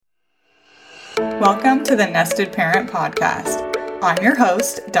Welcome to the Nested Parent Podcast. I'm your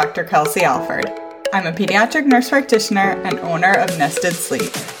host, Dr. Kelsey Alford. I'm a pediatric nurse practitioner and owner of Nested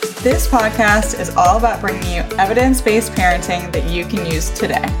Sleep. This podcast is all about bringing you evidence-based parenting that you can use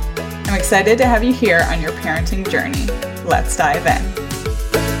today. I'm excited to have you here on your parenting journey. Let's dive in.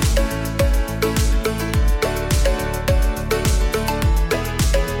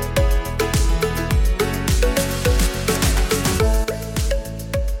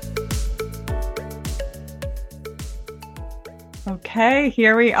 Okay,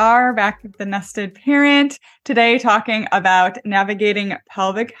 here we are back at the Nested Parent. Today talking about navigating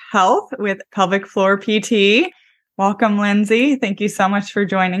pelvic health with pelvic floor PT. Welcome, Lindsay. Thank you so much for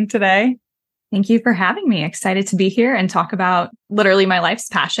joining today. Thank you for having me. Excited to be here and talk about literally my life's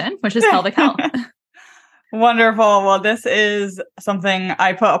passion, which is pelvic health. Wonderful. Well, this is something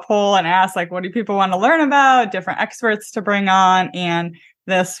I put a poll and asked, like, what do people want to learn about? Different experts to bring on. And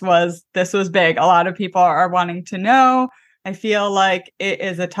this was big. A lot of people are wanting to know. I feel like it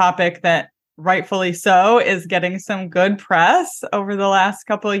is a topic that rightfully so is getting some good press over the last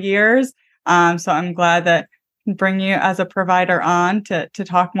couple of years. So I'm glad that I can bring you as a provider on to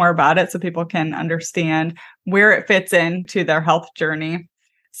talk more about it so people can understand where it fits into their health journey.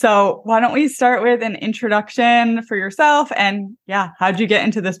 So why don't we start with an introduction for yourself and how'd you get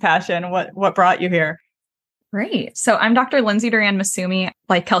into this passion? What brought you here? Great. So I'm Dr. Lindsay Massumi.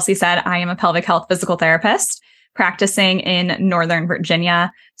 Like Kelsey said, I am a pelvic health physical therapist practicing in Northern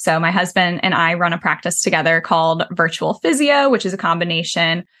Virginia. So my husband and I run a practice together called Virtual Physio, which is a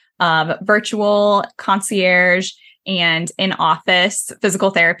combination of virtual, concierge, and in-office physical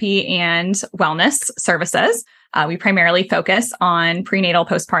therapy and wellness services. We primarily focus on prenatal,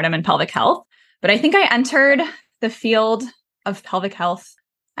 postpartum, and pelvic health. But I think I entered the field of pelvic health.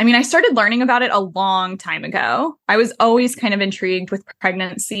 I started learning about it a long time ago. I was always kind of intrigued with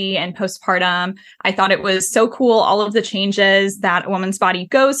pregnancy and postpartum. I thought it was so cool, all of the changes that a woman's body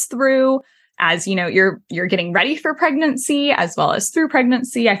goes through as, you're getting ready for pregnancy as well as through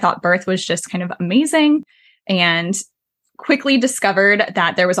pregnancy. I thought birth was just kind of amazing and quickly discovered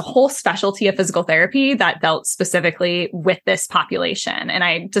that there was a whole specialty of physical therapy that dealt specifically with this population. And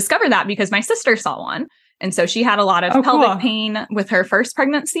I discovered that because my sister saw one. And so she had a lot of pelvic pain with her first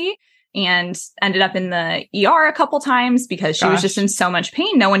pregnancy and ended up in the ER a couple times because she was just in so much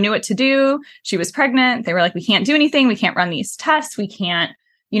pain. No one knew what to do. She was pregnant. They were like, we can't do anything. We can't run these tests. We can't,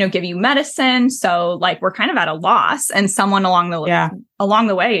 give you medicine. So we're kind of at a loss. And someone along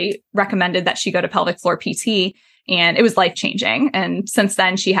the way recommended that she go to pelvic floor PT, and it was life-changing. And since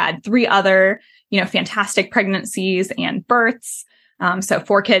then she had 3 other, fantastic pregnancies and births. So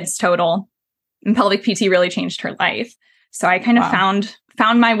 4 kids total. And pelvic PT really changed her life. So I kind of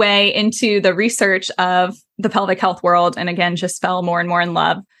found my way into the research of the pelvic health world. And again, just fell more and more in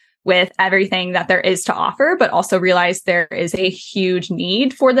love with everything that there is to offer, but also realized there is a huge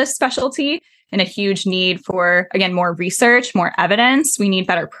need for this specialty and a huge need for, again, more research, more evidence. We need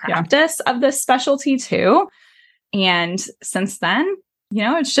better practice of this specialty too. And since then,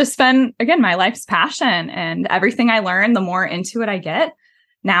 it's just been, again, my life's passion, and everything I learn, the more into it I get.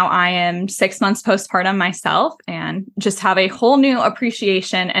 Now I am 6 months postpartum myself and just have a whole new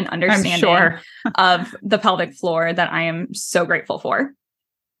appreciation and understanding of the pelvic floor that I am so grateful for.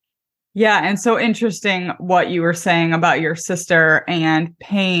 Yeah. And so interesting what you were saying about your sister and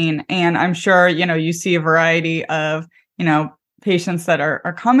pain. And I'm sure, you see a variety of, patients that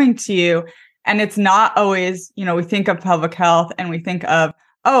are coming to you. And it's not always, we think of pelvic health and we think of,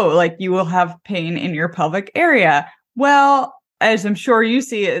 you will have pain in your pelvic area. Well, as I'm sure you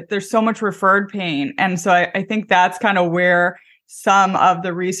see it, there's so much referred pain. And so I think that's kind of where some of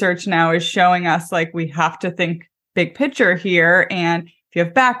the research now is showing us, we have to think big picture here. And if you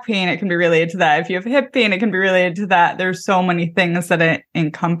have back pain, it can be related to that. If you have hip pain, it can be related to that. There's so many things that it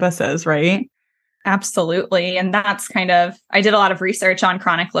encompasses, right? Absolutely. And that's I did a lot of research on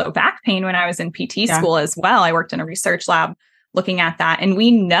chronic low back pain when I was in PT school as well. I worked in a research lab looking at that. And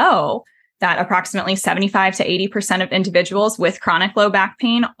we know that approximately 75 to 80% of individuals with chronic low back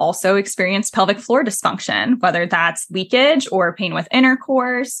pain also experience pelvic floor dysfunction, whether that's leakage or pain with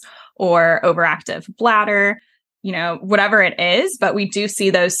intercourse or overactive bladder, whatever it is. But we do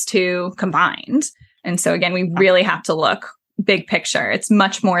see those two combined. And so again, we really have to look big picture. It's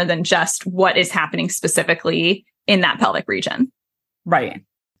much more than just what is happening specifically in that pelvic region. Right.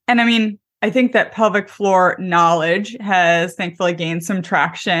 And I think that pelvic floor knowledge has thankfully gained some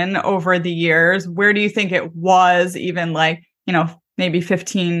traction over the years. Where do you think it was even maybe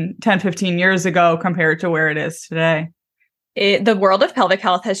 10, 15 years ago compared to where it is today? The world of pelvic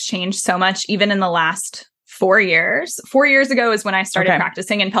health has changed so much, even in the last 4 years. 4 years ago is when I started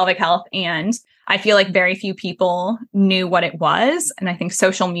practicing in pelvic health. And I feel like very few people knew what it was. And I think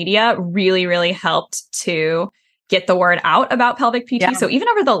social media really, really helped to get the word out about pelvic PT. Yeah. So even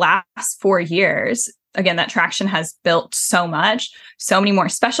over the last 4 years, again, that traction has built so much. So many more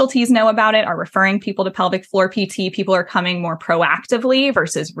specialties know about it, are referring people to pelvic floor PT. People are coming more proactively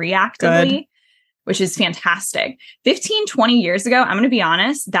versus reactively, which is fantastic. 15, 20 years ago, I'm going to be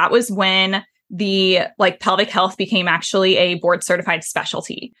honest, that was when the pelvic health became actually a board certified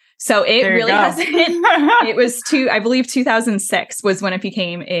specialty. So it really hasn't, it was I believe 2006 was when it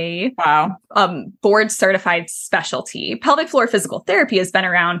became a board certified specialty. Pelvic floor physical therapy has been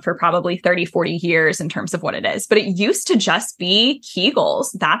around for probably 30, 40 years in terms of what it is, but it used to just be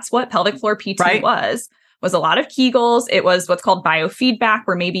Kegels. That's what pelvic floor PT was a lot of Kegels. It was what's called biofeedback,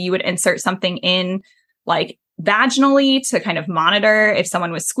 where maybe you would insert something in vaginally to kind of monitor if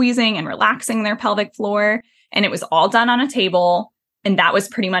someone was squeezing and relaxing their pelvic floor. And it was all done on a table. And that was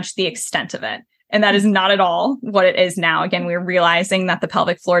pretty much the extent of it. And that is not at all what it is now. Again, we're realizing that the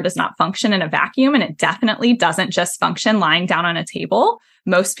pelvic floor does not function in a vacuum, and it definitely doesn't just function lying down on a table.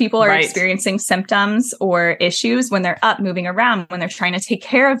 Most people are experiencing symptoms or issues when they're up, moving around, when they're trying to take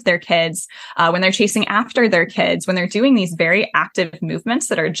care of their kids, when they're chasing after their kids, when they're doing these very active movements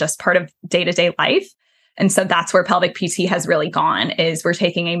that are just part of day-to-day life. And so that's where pelvic PT has really gone, is we're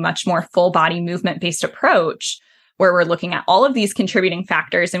taking a much more full body movement-based approach, where we're looking at all of these contributing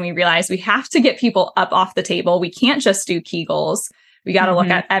factors. And we realize we have to get people up off the table. We can't just do Kegels. We got to look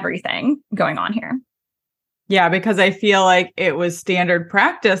at everything going on here. Yeah, because I feel like it was standard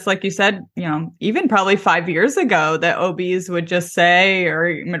practice, like you said, even probably 5 years ago, that OBs would just say,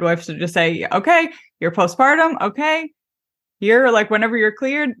 or midwives would just say, okay, you're postpartum. Okay. You're whenever you're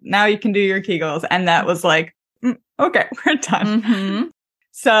cleared, now you can do your Kegels. And that was okay, we're done. Mm-hmm.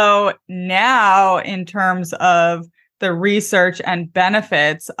 So now, in terms of the research and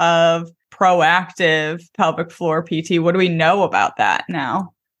benefits of proactive pelvic floor PT, what do we know about that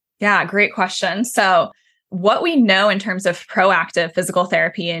now? Yeah, great question. So what we know in terms of proactive physical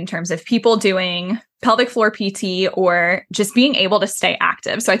therapy, in terms of people doing pelvic floor PT or just being able to stay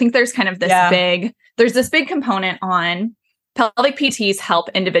active. So I think there's kind of this big component on pelvic PTs help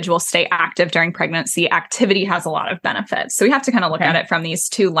individuals stay active during pregnancy. Activity has a lot of benefits. So we have to kind of look at it from these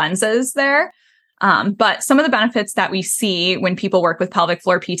two lenses there. But some of the benefits that we see when people work with pelvic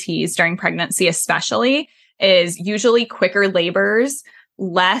floor PTs during pregnancy, especially, is usually quicker labors,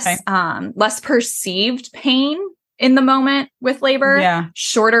 less perceived pain in the moment with labor,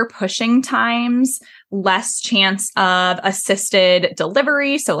 shorter pushing times, less chance of assisted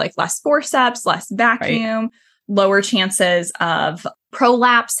delivery. So less forceps, less vacuum, lower chances of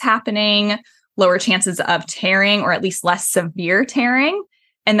prolapse happening, lower chances of tearing, or at least less severe tearing.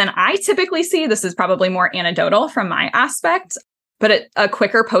 And then I typically see, this is probably more anecdotal from my aspect, but a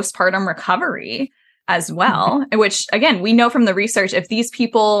quicker postpartum recovery as well, which again, we know from the research, if these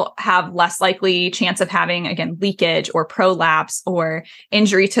people have less likely chance of having, again, leakage or prolapse or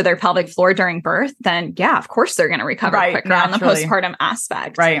injury to their pelvic floor during birth, then of course they're going to recover quicker on the postpartum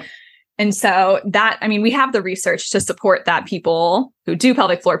aspect. Right. And so we have the research to support that people who do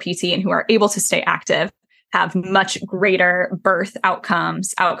pelvic floor PT and who are able to stay active have much greater birth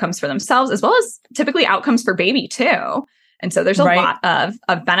outcomes for themselves, as well as typically outcomes for baby too. And so there's a lot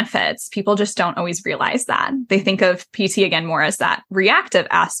of benefits. People just don't always realize that. They think of PT again more as that reactive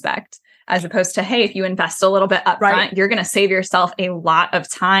aspect, as opposed to, hey, if you invest a little bit upfront, you're going to save yourself a lot of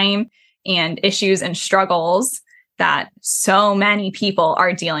time and issues and struggles that so many people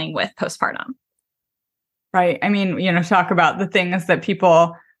are dealing with postpartum. Right. I mean, talk about the things that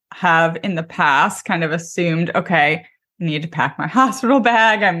people have in the past kind of assumed, okay, I need to pack my hospital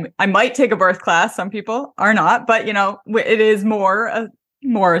bag. I might take a birth class. Some people are not, but it is more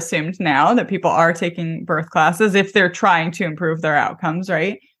assumed now that people are taking birth classes if they're trying to improve their outcomes,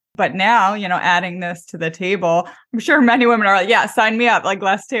 right? But now, adding this to the table, I'm sure many women are like, yeah, sign me up,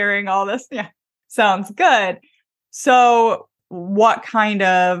 less tearing, all this. Yeah, sounds good. So what kind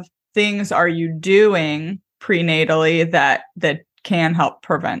of things are you doing prenatally that can help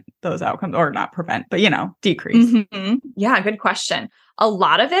prevent those outcomes, or not prevent, but, decrease? Mm-hmm. Yeah, good question. A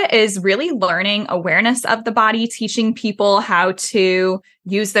lot of it is really learning awareness of the body, teaching people how to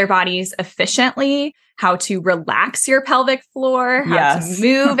use their bodies efficiently, how to relax your pelvic floor, how to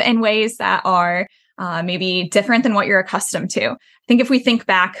move in ways that are maybe different than what you're accustomed to. I think if we think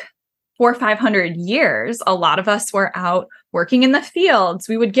back 400 or 500 years, a lot of us were out working in the fields.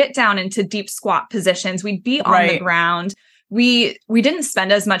 We would get down into deep squat positions. We'd be on the ground. We didn't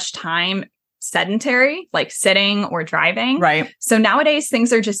spend as much time sedentary, like sitting or driving. Right. So nowadays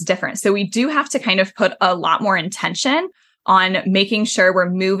things are just different. So we do have to kind of put a lot more intention on making sure we're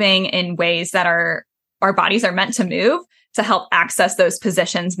moving in ways that our bodies are meant to move to help access those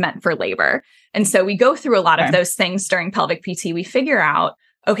positions meant for labor. And so we go through a lot of those things during pelvic PT. We figure out,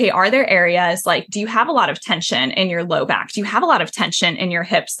 okay, are there areas like, do you have a lot of tension in your low back? Do you have a lot of tension in your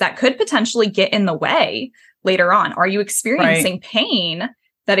hips that could potentially get in the way later on? Are you experiencing pain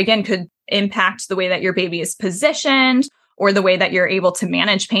that, again, could impact the way that your baby is positioned or the way that you're able to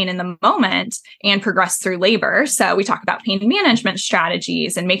manage pain in the moment and progress through labor? So we talk about pain management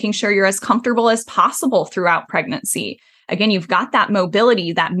strategies and making sure you're as comfortable as possible throughout pregnancy. Again, you've got that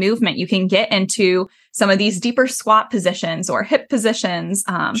mobility, that movement. You can get into some of these deeper squat positions or hip positions.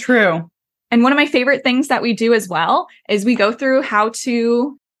 True. And one of my favorite things that we do as well is we go through how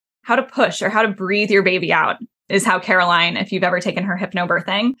to push or how to breathe your baby out, is how Caroline, if you've ever taken her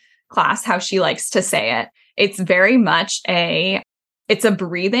hypnobirthing class, how she likes to say it. It's very much it's a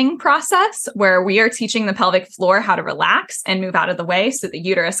breathing process where we are teaching the pelvic floor how to relax and move out of the way so the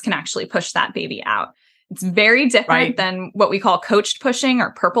uterus can actually push that baby out. It's very different than what we call coached pushing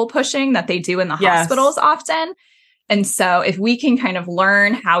or purple pushing that they do in the hospitals often. And so if we can kind of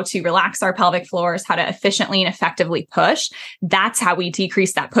learn how to relax our pelvic floors, how to efficiently and effectively push, that's how we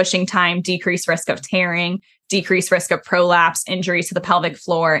decrease that pushing time, decrease risk of tearing, decrease risk of prolapse, injury to the pelvic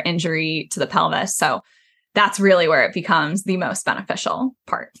floor, injury to the pelvis. So that's really where it becomes the most beneficial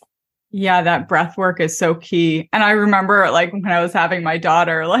part. Yeah, that breath work is so key. And I remember like when I was having my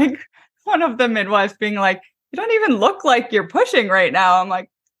daughter, like one of the midwives being like, you don't even look like you're pushing right now. I'm like,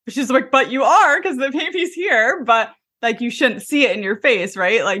 she's like, but you are because the baby's here, but like you shouldn't see it in your face,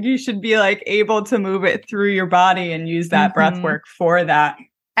 right? Like you should be like able to move it through your body and use that breath work for that.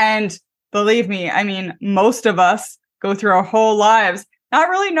 And believe me, I mean, most of us go through our whole lives not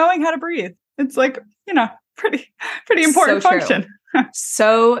really knowing how to breathe. It's like, pretty important function.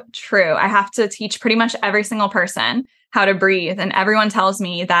 So true. I have to teach pretty much every single person how to breathe. And everyone tells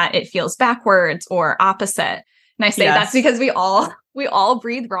me that it feels backwards or opposite. And I say that's because we all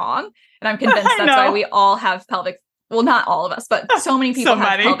breathe wrong. And I'm convinced that's why we all have not all of us, but so many people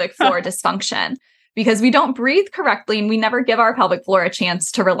have pelvic floor dysfunction because we don't breathe correctly and we never give our pelvic floor a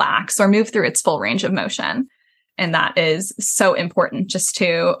chance to relax or move through its full range of motion. And that is so important just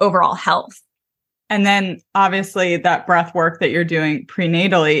to overall health. And then obviously that breath work that you're doing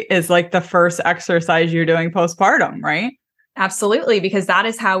prenatally is like the first exercise you're doing postpartum, right? Absolutely, because that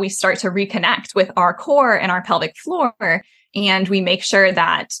is how we start to reconnect with our core and our pelvic floor. And we make sure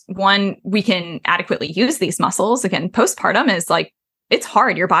that one, we can adequately use these muscles. Again, postpartum is like, it's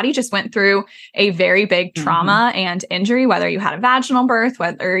hard. Your body just went through a very big trauma and injury, whether you had a vaginal birth,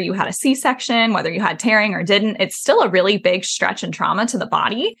 whether you had a C-section, whether you had tearing or didn't, it's still a really big stretch and trauma to the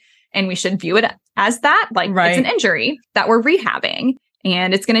body. And we should view it as that, like it's an injury that we're rehabbing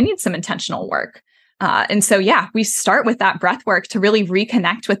and it's going to need some intentional work. And so, we start with that breath work to really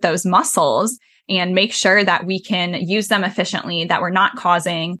reconnect with those muscles and make sure that we can use them efficiently, that we're not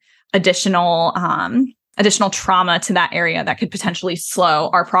causing additional trauma to that area that could potentially slow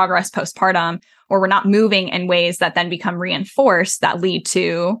our progress postpartum, or we're not moving in ways that then become reinforced that lead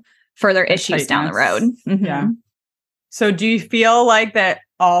to further issues down the road. Yeah. So do you feel like that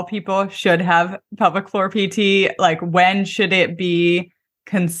all people should have pelvic floor PT? Like when should it be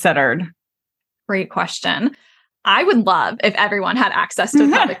considered? Great question. I would love if everyone had access to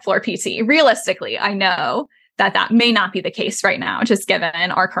pelvic floor PT. Realistically, I know that may not be the case right now, just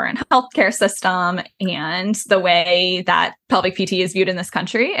given our current healthcare system and the way that pelvic PT is viewed in this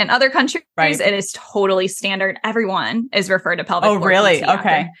country. In other countries, it is totally standard. Everyone is referred to pelvic floor PT. Oh, really?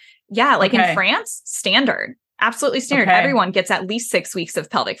 Okay. In France, standard. Absolutely standard. Okay. Everyone gets at least 6 weeks of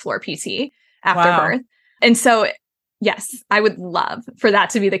pelvic floor PT after birth. And so, yes, I would love for that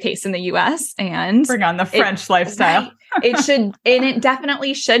to be the case in the US and bring on the French lifestyle. It should, and it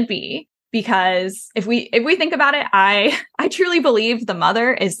definitely should be, because if we think about it, I truly believe the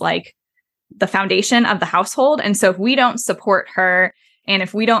mother is like the foundation of the household. And so if we don't support her and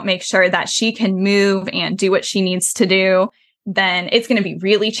if we don't make sure that she can move and do what she needs to do, then it's going to be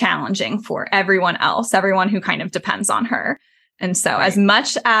really challenging for everyone else, everyone who kind of depends on her. And so as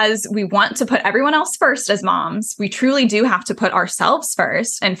much as we want to put everyone else first as moms, we truly do have to put ourselves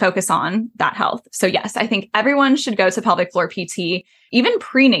first and focus on that health. So yes, I think everyone should go to pelvic floor PT, even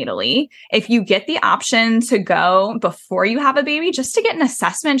prenatally. If you get the option to go before you have a baby, just to get an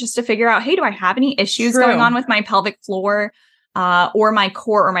assessment, just to figure out, hey, do I have any issues going on with my pelvic floor or my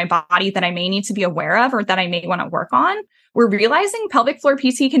core or my body that I may need to be aware of or that I may want to work on? We're realizing pelvic floor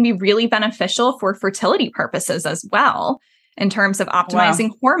PT can be really beneficial for fertility purposes as well. in terms of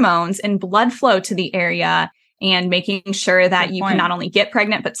optimizing hormones and blood flow to the area and making sure that you can not only get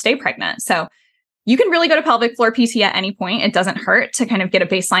pregnant, but stay pregnant. So you can really go to pelvic floor PT at any point. It doesn't hurt to kind of get a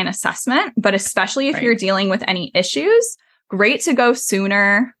baseline assessment, but especially if you're dealing with any issues, great to go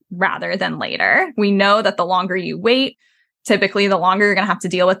sooner rather than later. We know that the longer you wait, typically the longer you're going to have to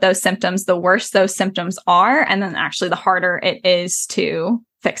deal with those symptoms, the worse those symptoms are. And then actually the harder it is to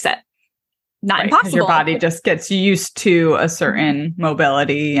fix it. Not impossible. Your body just gets used to a certain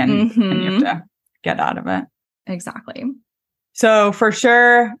mobility and you have to get out of it. Exactly. So for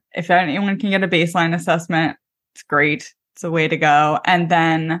sure, if anyone can get a baseline assessment, it's great. It's a way to go. And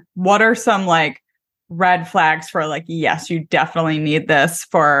then what are some like red flags for like, yes, you definitely need this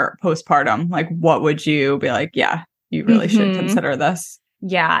for postpartum? Like, what would you be like, yeah, you really should consider this?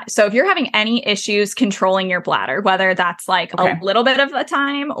 Yeah. So if you're having any issues controlling your bladder, whether that's like a little bit of the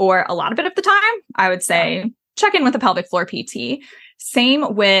time or a lot of bit of the time, I would say check in with a pelvic floor PT.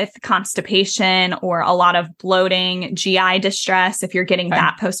 Same with constipation or a lot of bloating, GI distress, if you're getting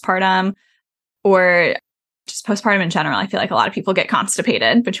that postpartum, or just postpartum in general. I feel like a lot of people get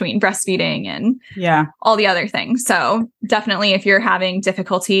constipated between breastfeeding and all the other things. So definitely if you're having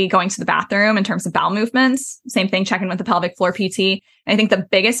difficulty going to the bathroom in terms of bowel movements, same thing, check in with the pelvic floor PT. And I think the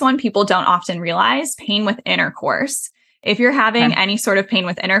biggest one people don't often realize, pain with intercourse. If you're having any sort of pain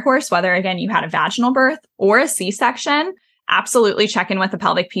with intercourse, whether again, you had a vaginal birth or a C-section, absolutely check in with the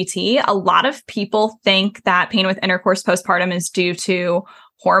pelvic PT. A lot of people think that pain with intercourse postpartum is due to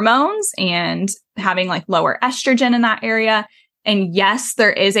hormones and having like lower estrogen in that area. And yes,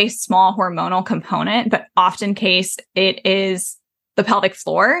 there is a small hormonal component, but often case it is the pelvic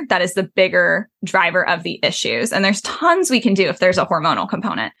floor that is the bigger driver of the issues. And there's tons we can do if there's a hormonal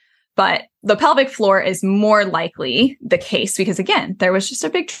component. But the pelvic floor is more likely the case because, again, there was just a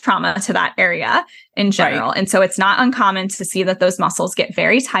big trauma to that area in general. And so it's not uncommon to see that those muscles get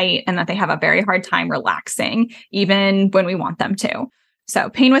very tight and that they have a very hard time relaxing, even when we want them to. So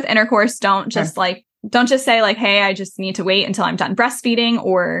pain with intercourse, don't just say like, hey, I just need to wait until I'm done breastfeeding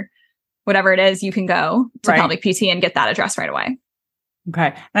or whatever it is. You can go to pelvic PT and get that addressed right away.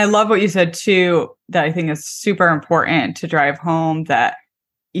 Okay. And I love what you said too, that I think is super important to drive home, that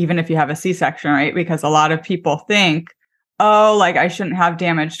even if you have a C-section, right? Because a lot of people think, oh, like I shouldn't have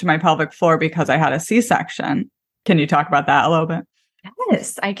damage to my pelvic floor because I had a C-section. Can you talk about that a little bit?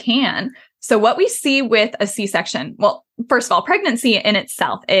 Yes, I can. So what we see with a C-section, well, first of all, pregnancy in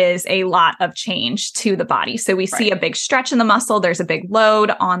itself is a lot of change to the body. So we see a big stretch in the muscle. There's a big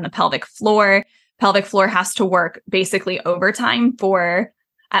load on the pelvic floor. Pelvic floor has to work basically overtime for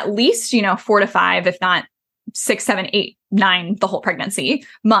at least, 4 to 5, if not 6, 7, 8, 9, the whole pregnancy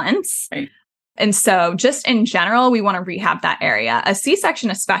months. And so just in general, we want to rehab that area. A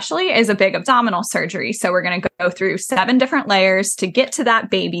C-section especially is a big abdominal surgery. So we're going to go through 7 different layers to get to that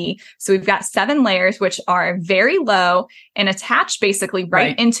baby. So we've got 7 layers, which are very low and attached basically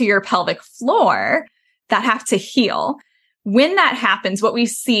right into your pelvic floor that have to heal. When that happens, what we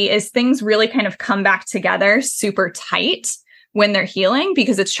see is things really kind of come back together super tight when they're healing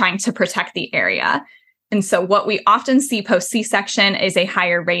because it's trying to protect the area. And so what we often see post C-section is a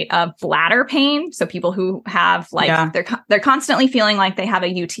higher rate of bladder pain. So people who have they're constantly feeling like they have a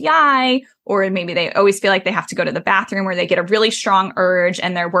UTI, or maybe they always feel like they have to go to the bathroom, or they get a really strong urge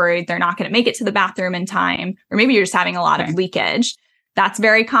and they're worried they're not going to make it to the bathroom in time. Or maybe you're just having a lot of leakage. That's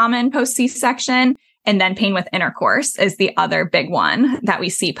very common post C-section. And then pain with intercourse is the other big one that we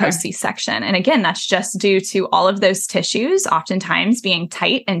see post C-section. And again, that's just due to all of those tissues oftentimes being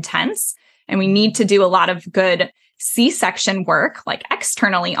tight and tense. And we need to do a lot of good C-section work, like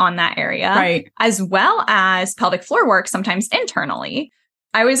externally on that area, as well as pelvic floor work, sometimes internally.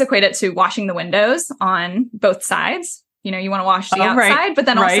 I always equate it to washing the windows on both sides. You want to wash the outside, but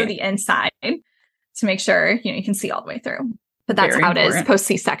then also the inside to make sure, you can see all the way through. But that's how it is post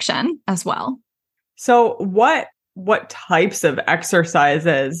C-section as well. So what types of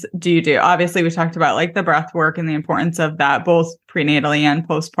exercises do you do? Obviously, we talked about like the breath work and the importance of that, both prenatally and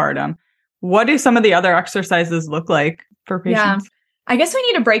postpartum. What do some of the other exercises look like for patients? I guess we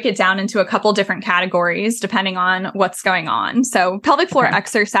need to break it down into a couple different categories depending on what's going on. So pelvic floor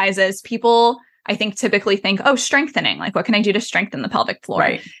exercises, people, I think, typically think, oh, strengthening. Like, what can I do to strengthen the pelvic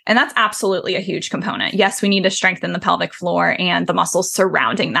floor? And that's absolutely a huge component. Yes, we need to strengthen the pelvic floor and the muscles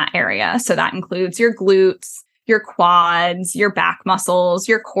surrounding that area. So that includes your glutes, your quads, your back muscles,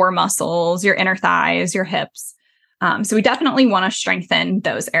 your core muscles, your inner thighs, your hips. So we definitely want to strengthen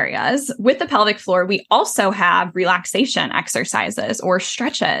those areas. With the pelvic floor, we also have relaxation exercises or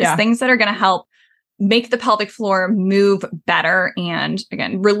stretches, things that are going to help make the pelvic floor move better and,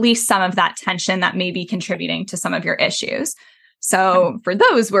 again, release some of that tension that may be contributing to some of your issues. So for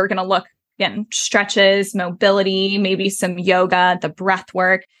those, we're going to look, again, stretches, mobility, maybe some yoga, the breath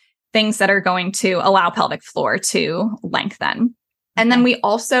work, things that are going to allow pelvic floor to lengthen. And then we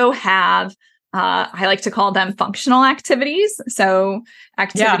also have, I like to call them functional activities. So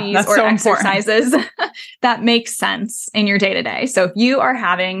activities or exercises that make sense in your day-to-day. So if you are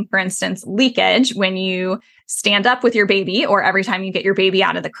having, for instance, leakage when you stand up with your baby or every time you get your baby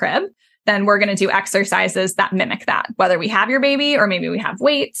out of the crib, then we're going to do exercises that mimic that. Whether we have your baby or maybe we have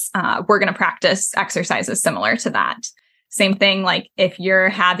weights, we're going to practice exercises similar to that. Same thing, like if you're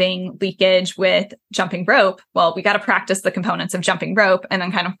having leakage with jumping rope, well, we got to practice the components of jumping rope and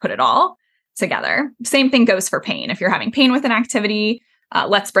then kind of put it all together. Same thing goes for pain. If you're having pain with an activity,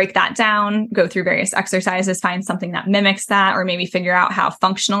 let's break that down, go through various exercises, find something that mimics that, or maybe figure out how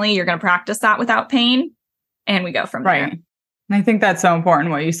functionally you're going to practice that without pain. And we go from there. And I think that's so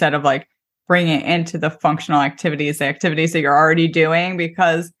important what you said of like bringing it into the functional activities, the activities that you're already doing,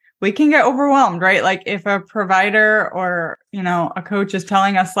 because we can get overwhelmed, right? Like if a provider or, a coach is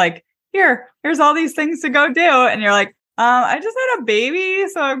telling us like, here's all these things to go do. And you're like, I just had a baby,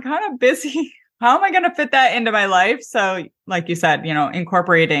 so I'm kind of busy. How am I going to fit that into my life? So like you said,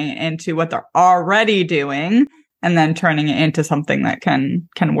 incorporating into what they're already doing and then turning it into something that can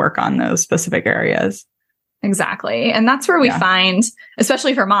work on those specific areas. Exactly. And that's where we find,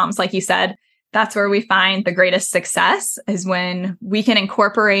 especially for moms, like you said, that's where we find the greatest success is when we can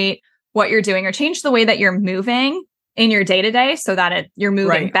incorporate what you're doing or change the way that you're moving in your day-to-day so that you're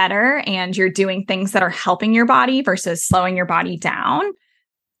moving better and you're doing things that are helping your body versus slowing your body down.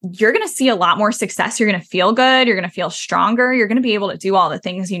 You're going to see a lot more success. You're going to feel good. You're going to feel stronger. You're going to be able to do all the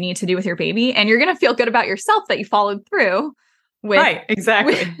things you need to do with your baby. And you're going to feel good about yourself that you followed through with,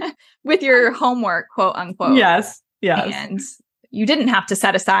 with your homework, quote unquote. Yes. And you didn't have to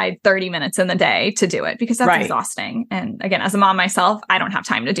set aside 30 minutes in the day to do it because that's exhausting. And again, as a mom myself, I don't have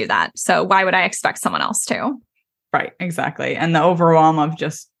time to do that. So why would I expect someone else to? Right. Exactly. And the overwhelm of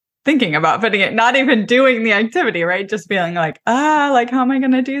just thinking about fitting it, not even doing the activity, right? Just feeling like, how am I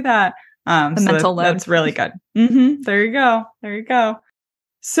going to do that? The mental load. That's really good. There you go.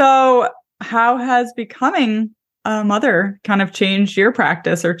 So how has becoming a mother kind of changed your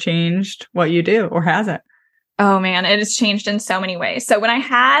practice or changed what you do, or has it? Oh man, it has changed in so many ways. So when I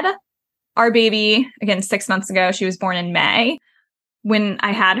had our baby, again, 6 months ago, she was born in May. When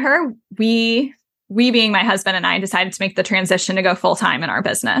I had her, we being my husband and I decided to make the transition to go full-time in our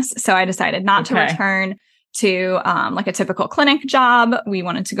business. So I decided not to return to like a typical clinic job. We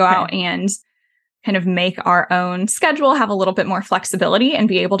wanted to go out and kind of make our own schedule, have a little bit more flexibility and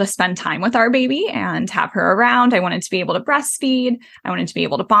be able to spend time with our baby and have her around. I wanted to be able to breastfeed. I wanted to be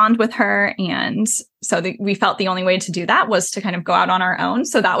able to bond with her. And so we felt the only way to do that was to kind of go out on our own.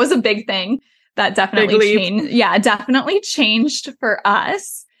 So that was a big thing that definitely changed. Yeah, definitely changed for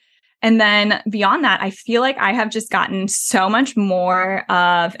us. And then beyond that, I feel like I have just gotten so much more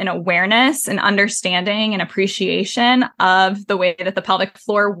of an awareness and understanding and appreciation of the way that the pelvic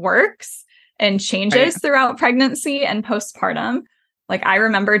floor works and changes throughout pregnancy and postpartum. Like I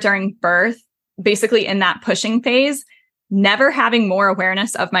remember during birth, basically in that pushing phase, never having more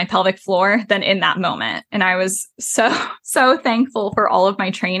awareness of my pelvic floor than in that moment. And I was so thankful for all of my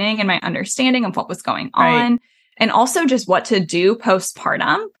training and my understanding of what was going on and also just what to do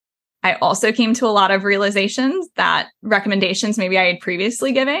postpartum. I also came to a lot of realizations that recommendations maybe I had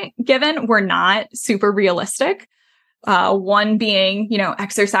previously given were not super realistic. One being,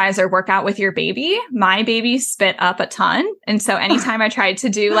 exercise or work out with your baby. My baby spit up a ton. And so anytime I tried to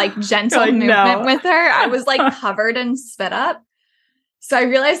do like gentle movement with her, I was like covered in spit up. So I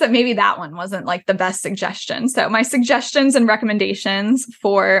realized that maybe that one wasn't like the best suggestion. So my suggestions and recommendations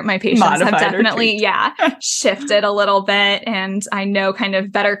for my patients have definitely, shifted a little bit. And I know kind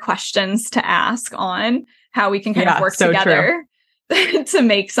of better questions to ask on how we can kind of work together to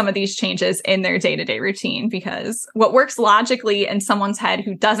make some of these changes in their day-to-day routine, because what works logically in someone's head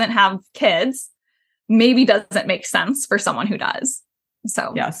who doesn't have kids maybe doesn't make sense for someone who does.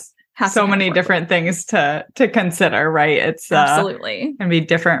 So yes, so many different things to consider, right? It's absolutely can be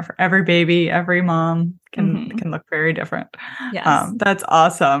different for every baby. Every mom can look very different. Yes. That's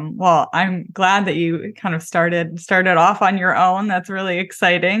awesome. Well, I'm glad that you kind of started off on your own. That's really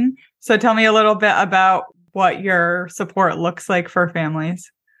exciting. So tell me a little bit about what your support looks like for families.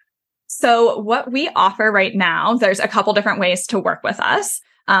 So what we offer right now, there's a couple different ways to work with us.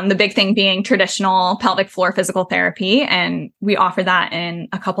 The big thing being traditional pelvic floor physical therapy. And we offer that in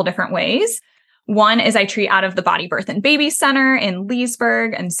a couple different ways. One is I treat out of the Body, Birth, and Baby Center in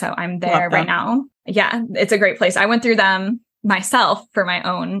Leesburg. And so I'm there right now. Yeah, it's a great place. I went through them myself for my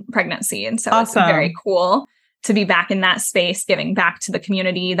own pregnancy. And so It's very cool to be back in that space, giving back to the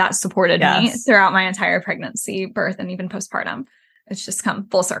community that supported me throughout my entire pregnancy, birth, and even postpartum. It's just come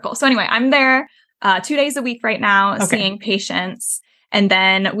full circle. So anyway, I'm there 2 days a week right now, seeing patients. And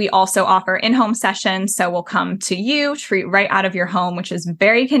then we also offer in-home sessions. So we'll come to you, treat right out of your home, which is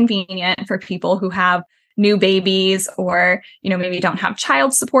very convenient for people who have new babies or, maybe don't have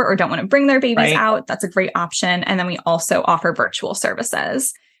child support or don't want to bring their babies out. That's a great option. And then we also offer virtual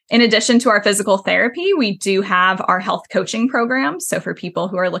services. In addition to our physical therapy, we do have our health coaching program. So for people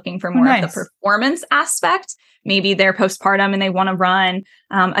who are looking for more of the performance aspect, maybe they're postpartum and they want to run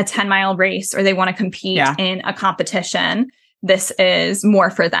a 10-mile race or they want to compete in a competition. This is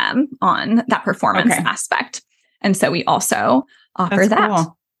more for them on that performance aspect. And so we also offer that.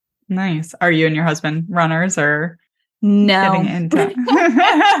 Cool. Nice. Are you and your husband runners or no? Getting into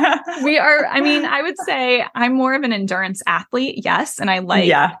We are, I would say I'm more of an endurance athlete. Yes. And I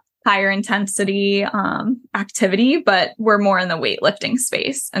like higher intensity activity, but we're more in the weightlifting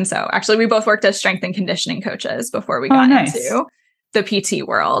space. And so actually we both worked as strength and conditioning coaches before we got into the PT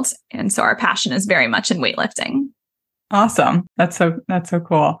world. And so our passion is very much in weightlifting. Awesome. That's so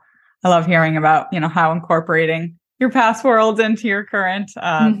cool. I love hearing about, how incorporating your past world into your current.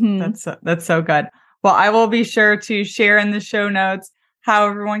 That's so good. Well, I will be sure to share in the show notes how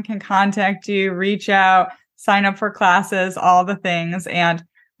everyone can contact you, reach out, sign up for classes, all the things. And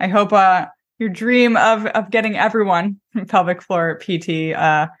I hope your dream of getting everyone pelvic floor PT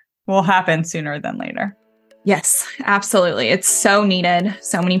will happen sooner than later. Yes, absolutely. It's so needed.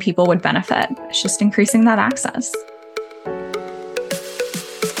 So many people would benefit. It's just increasing that access.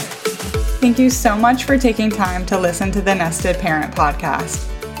 Thank you so much for taking time to listen to the Nested Parent Podcast.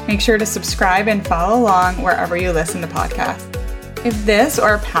 Make sure to subscribe and follow along wherever you listen to podcasts. If this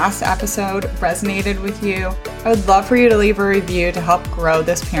or a past episode resonated with you, I would love for you to leave a review to help grow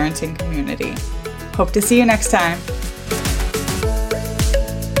this parenting community. Hope to see you next time.